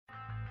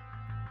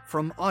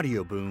From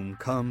Audioboom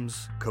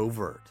comes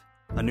Covert,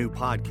 a new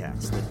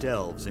podcast that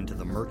delves into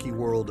the murky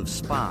world of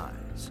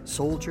spies,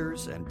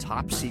 soldiers, and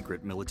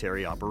top-secret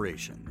military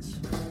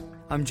operations.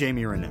 I'm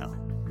Jamie Rennell,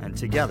 and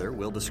together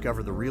we'll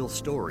discover the real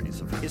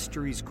stories of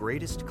history's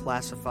greatest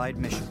classified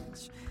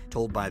missions,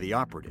 told by the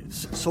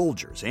operatives,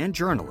 soldiers, and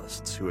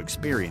journalists who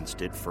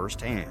experienced it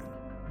firsthand.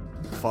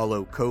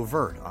 Follow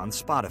Covert on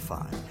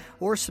Spotify,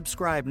 or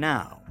subscribe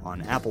now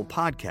on Apple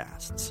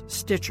Podcasts,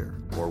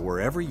 Stitcher, or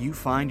wherever you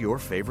find your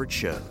favorite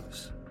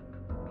shows.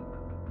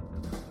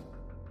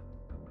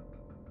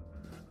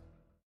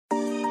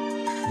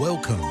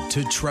 Welcome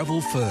to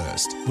Travel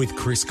First with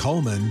Chris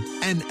Coleman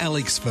and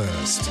Alex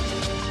First.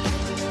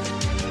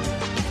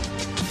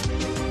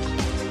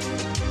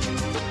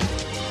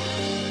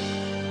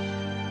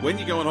 When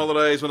you go on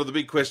holidays, one of the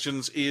big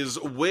questions is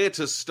where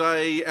to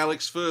stay.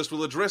 Alex First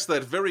will address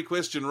that very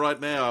question right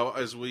now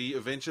as we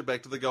venture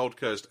back to the Gold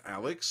Coast.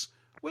 Alex,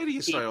 where do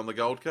you stay on the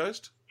Gold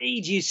Coast?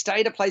 You stay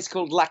at a place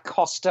called La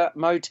Costa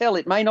Motel.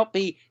 It may not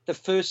be the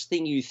first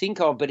thing you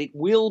think of, but it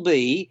will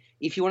be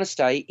if you want to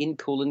stay in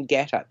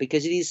Coolangatta,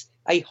 because it is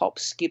a hop,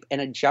 skip and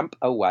a jump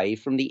away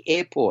from the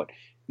airport.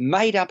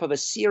 Made up of a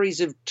series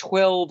of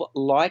 12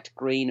 light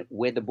green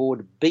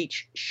weatherboard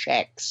beach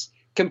shacks,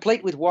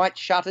 complete with white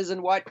shutters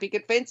and white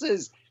picket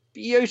fences.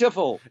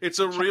 Beautiful. It's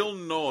a real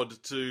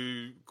nod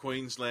to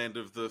Queensland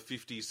of the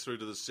 50s through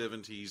to the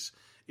 70s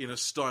in a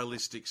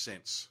stylistic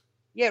sense.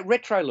 Yeah,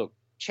 retro look.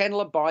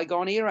 Channel a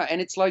bygone era. And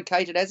it's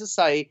located, as I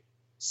say,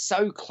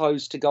 so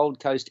close to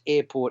Gold Coast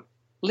Airport,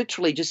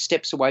 literally just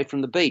steps away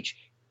from the beach.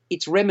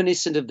 It's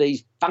reminiscent of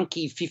these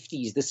funky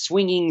 50s, the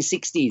swinging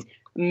 60s.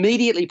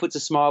 Immediately puts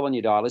a smile on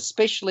your dial,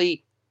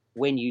 especially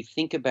when you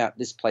think about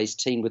this place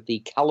teamed with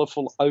the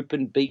colourful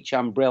open beach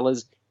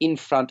umbrellas in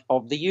front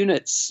of the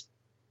units.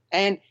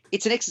 And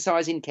it's an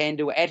exercise in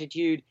can-do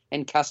attitude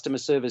and customer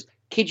service.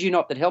 Kid you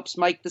not, that helps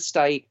make the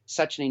stay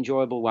such an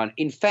enjoyable one.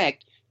 In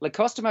fact, La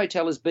Costa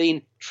Motel has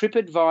been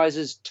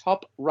TripAdvisor's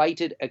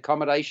top-rated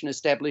accommodation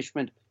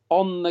establishment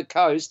on the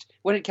coast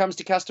when it comes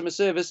to customer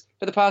service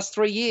for the past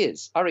 3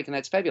 years. I reckon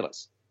that's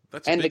fabulous.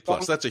 That's a big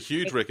plus. That's a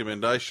huge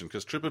recommendation,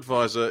 because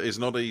TripAdvisor is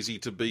not easy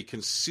to be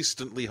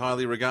consistently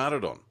highly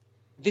regarded on.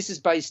 This is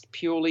based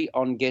purely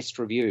on guest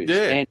reviews,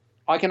 yeah. And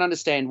I can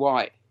understand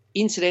why.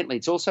 Incidentally,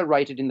 it's also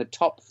rated in the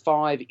top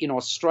 5 in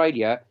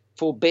Australia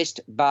for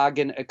best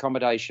bargain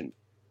accommodation.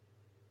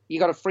 You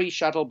got a free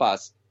shuttle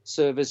bus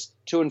service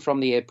to and from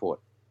the airport.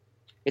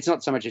 It's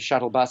not so much a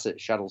shuttle bus,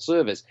 it's shuttle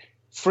service.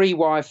 Free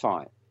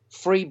Wi-Fi,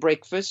 free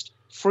breakfast,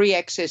 free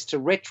access to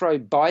retro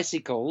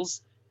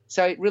bicycles.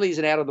 So it really is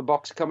an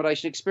out-of-the-box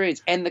accommodation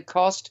experience. And the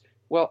cost,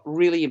 well,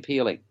 really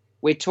appealing.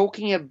 We're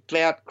talking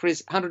about,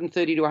 Chris, $130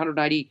 to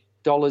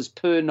 $180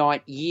 per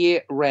night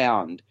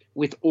year-round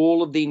with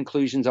all of the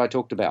inclusions I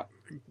talked about.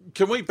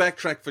 Can we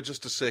backtrack for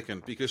just a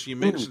second? Because you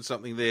mentioned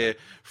something there,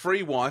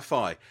 free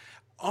Wi-Fi.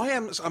 I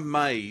am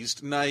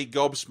amazed, nay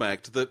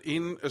gobsmacked, that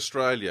in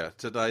Australia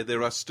today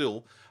there are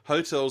still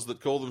hotels that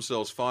call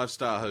themselves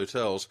 5-star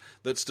hotels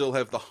that still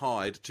have the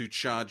hide to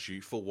charge you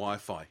for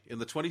Wi-Fi. In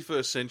the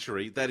 21st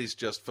century, that is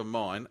just, for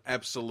mine,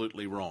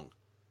 absolutely wrong.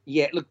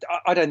 Yeah, look,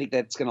 I don't think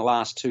that's going to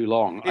last too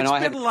long.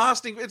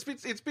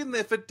 It's been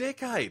there for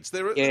decades.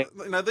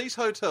 These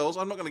hotels,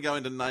 I'm not going to go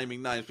into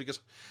naming names, because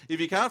if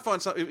you can't find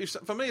something,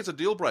 for me it's a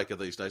deal breaker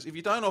these days. If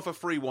you don't offer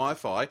free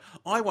Wi-Fi,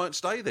 I won't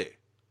stay there.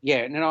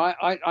 Yeah, no,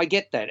 I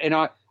get that, and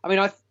I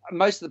mean,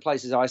 most of the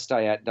places I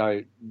stay at,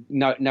 though,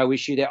 no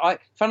issue there.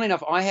 Funnily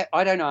enough,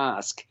 I don't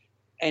ask,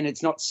 and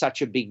it's not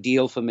such a big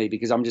deal for me,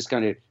 because I've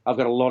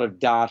got a lot of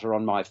data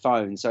on my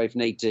phone, so if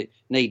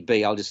need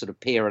be, I'll just sort of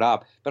pair it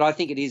up. But I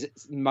think it is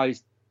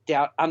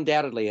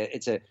undoubtedly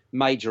it's a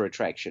major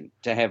attraction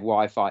to have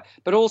Wi-Fi.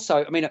 But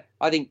also, I mean,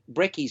 I think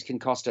brekkies can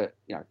cost a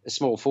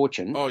small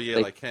fortune. Oh yeah,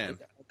 they can,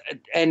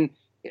 and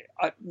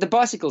the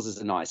bicycles is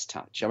a nice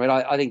touch. I mean,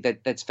 I think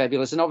that's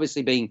fabulous, and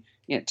obviously being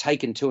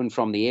taken to and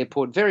from the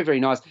airport, very,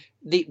 very nice.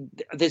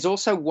 There's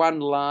also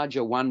one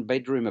larger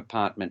one-bedroom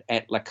apartment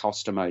at La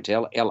Costa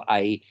Motel,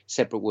 L-A,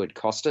 separate word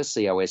Costa,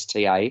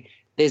 C-O-S-T-A.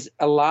 There's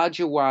a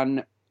larger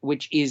one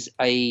which is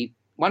a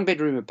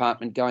one-bedroom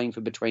apartment going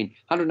for between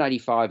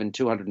 $185 and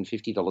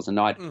 $250 a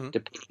night,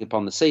 depending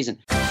upon the season.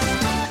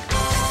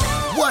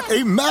 What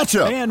a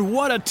matchup! And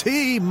what a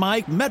team,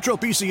 Mike. Metro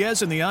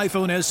PCS and the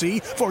iPhone SE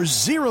for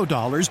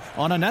 $0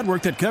 on a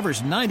network that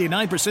covers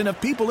 99% of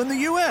people in the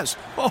U.S.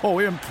 Oh,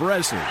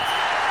 impressive.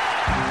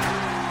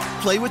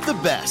 Play with the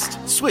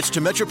best. Switch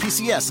to Metro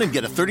PCS and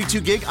get a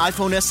 32-gig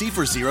iPhone SE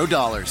for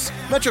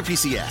 $0. Metro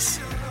PCS.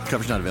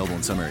 Coverage not available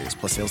in some areas,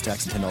 plus sales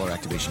tax and $10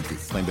 activation fee.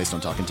 Claim based on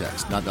talk and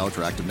text. Not valid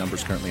for active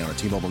numbers currently on a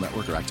T-Mobile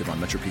network or active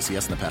on Metro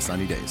PCS in the past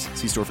 90 days.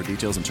 See store for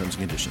details and terms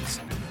and conditions.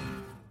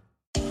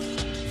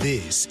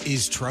 This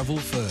is Travel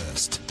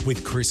First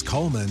with Chris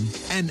Coleman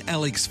and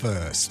Alex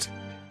First.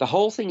 The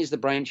whole thing is the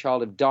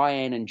brainchild of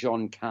Diane and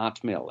John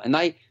Cartmill, and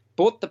they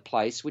bought the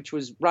place, which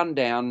was run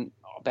down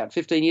about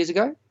 15 years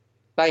ago.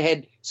 They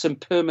had some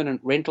permanent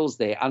rentals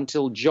there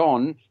until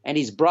John and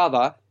his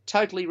brother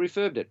totally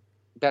refurbed it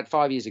about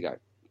 5 years ago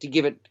to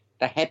give it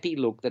the happy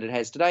look that it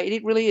has today. And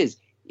it really is.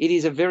 it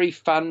is a very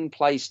fun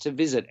place to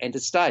visit and to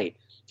stay.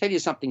 Tell you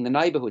something, the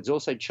neighbourhood's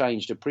also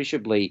changed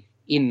appreciably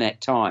in that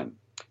time,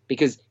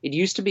 because it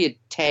used to be a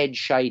tad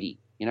shady,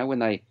 when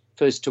they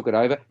first took it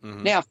over.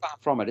 Mm-hmm. Now, far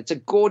from it. It's a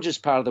gorgeous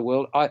part of the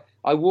world.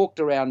 I walked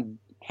around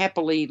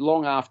happily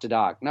long after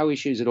dark, no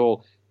issues at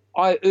all.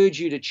 I urge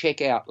you to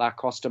check out La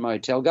Costa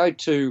Motel. Go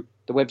to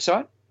the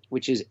website,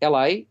 which is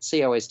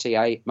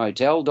lacosta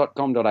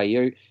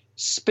motel.com.au.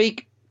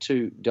 Speak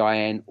to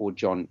Diane or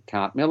John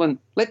Cartmill and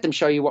let them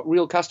show you what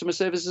real customer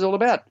service is all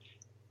about.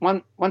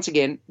 Once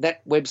again,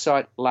 that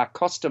website,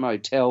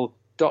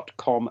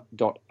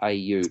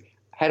 lacostamotel.com.au.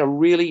 Had a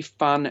really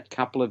fun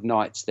couple of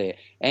nights there,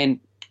 and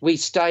we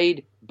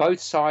stayed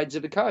both sides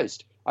of the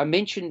coast. I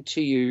mentioned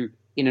to you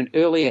in an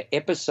earlier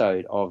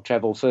episode of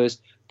Travel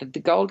First that the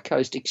Gold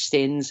Coast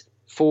extends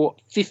for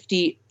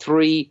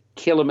 53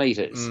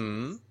 kilometres.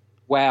 Mm.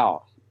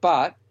 Wow.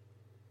 But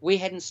we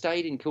hadn't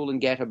stayed in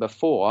Coolangatta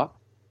before.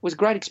 It was a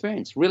great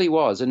experience, really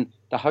was. And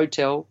the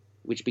hotel,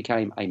 which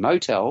became a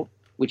motel,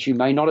 which you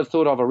may not have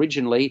thought of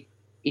originally,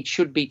 it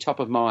should be top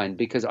of mind,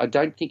 because I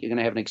don't think you're going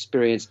to have an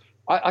experience.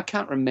 I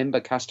can't remember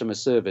customer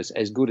service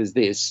as good as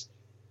this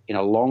in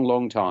a long,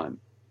 long time.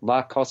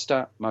 La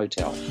Costa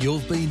Motel.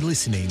 You've been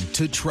listening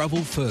to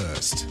Travel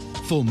First.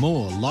 For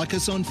more, like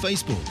us on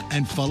Facebook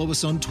and follow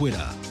us on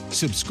Twitter.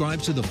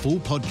 Subscribe to the full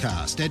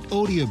podcast at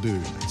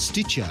Audioboom,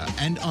 Stitcher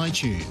and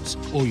iTunes,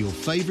 or your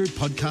favourite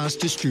podcast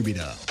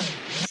distributor.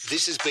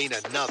 This has been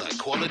another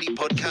quality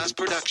podcast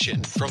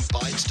production from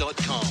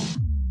Bytes.com.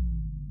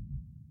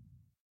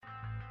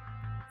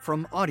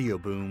 From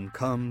Audioboom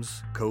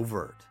comes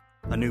Covert,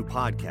 a new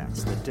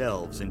podcast that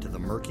delves into the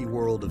murky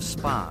world of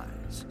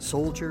spies,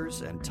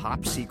 soldiers, and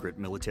top-secret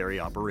military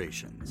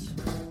operations.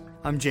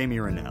 I'm Jamie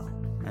Rennell,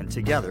 and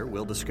together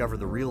we'll discover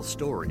the real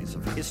stories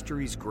of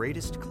history's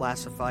greatest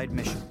classified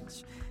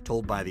missions,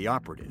 told by the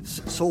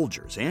operatives,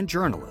 soldiers, and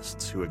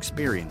journalists who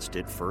experienced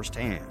it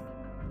firsthand.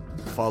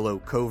 Follow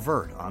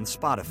Covert on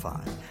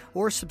Spotify,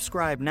 or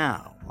subscribe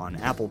now on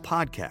Apple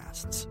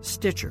Podcasts,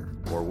 Stitcher,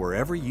 or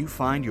wherever you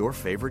find your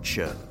favorite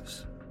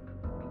shows.